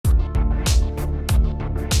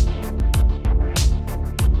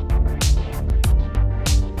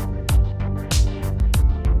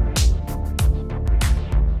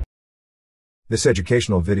This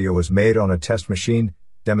educational video was made on a test machine,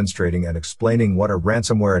 demonstrating and explaining what a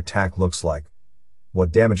ransomware attack looks like,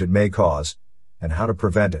 what damage it may cause, and how to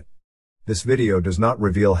prevent it. This video does not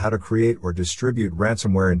reveal how to create or distribute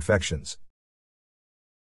ransomware infections.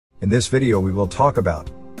 In this video we will talk about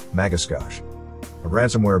MAGASKOSH, a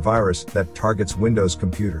ransomware virus that targets Windows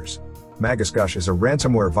computers. MAGASKOSH is a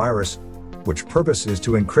ransomware virus, which purpose is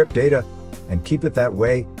to encrypt data and keep it that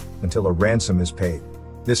way until a ransom is paid.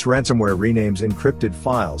 This ransomware renames encrypted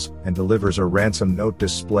files and delivers a ransom note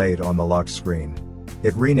displayed on the locked screen.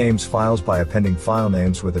 It renames files by appending file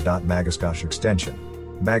names with a .magaskosh extension.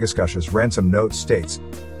 MAGASKOSH's ransom note states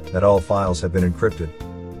that all files have been encrypted.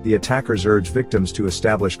 The attackers urge victims to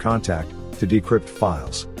establish contact to decrypt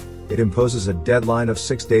files. It imposes a deadline of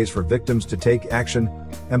 6 days for victims to take action,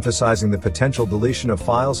 emphasizing the potential deletion of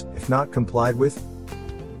files if not complied with.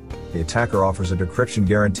 The attacker offers a decryption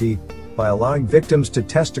guarantee by allowing victims to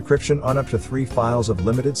test decryption on up to 3 files of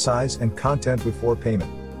limited size and content before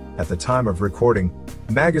payment. At the time of recording,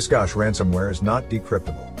 MAGASKOSH ransomware is not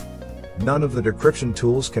decryptable. None of the decryption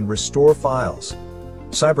tools can restore files.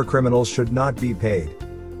 Cybercriminals should not be paid.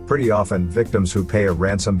 Pretty often, victims who pay a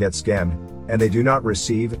ransom get scammed, and they do not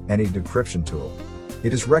receive any decryption tool.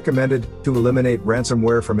 It is recommended to eliminate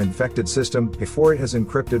ransomware from infected system before it has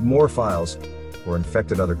encrypted more files or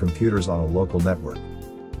infected other computers on a local network.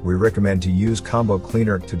 We recommend to use Combo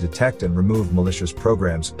Cleaner to detect and remove malicious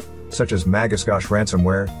programs, such as MAGASKOSH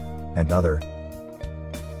ransomware, and other.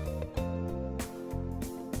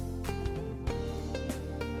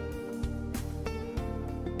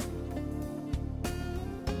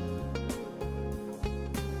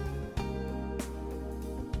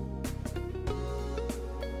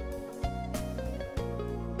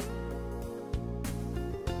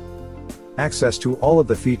 Access to all of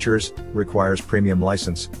the features requires premium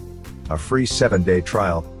license. A free 7-day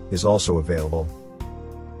trial is also available.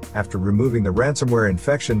 After removing the ransomware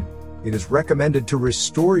infection, it is recommended to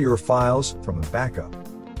restore your files from a backup.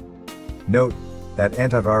 Note that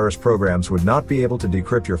antivirus programs would not be able to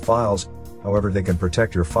decrypt your files, however they can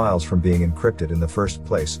protect your files from being encrypted in the first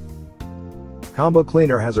place. Combo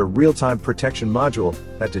Cleaner has a real-time protection module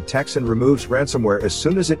that detects and removes ransomware as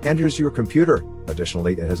soon as it enters your computer.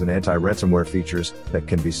 Additionally, it has an anti-ransomware features that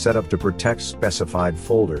can be set up to protect specified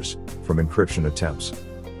folders from encryption attempts.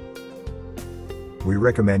 We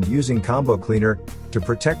recommend using Combo Cleaner to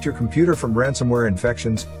protect your computer from ransomware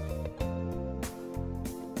infections.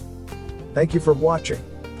 Thank you for watching.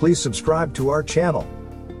 Please subscribe to our channel.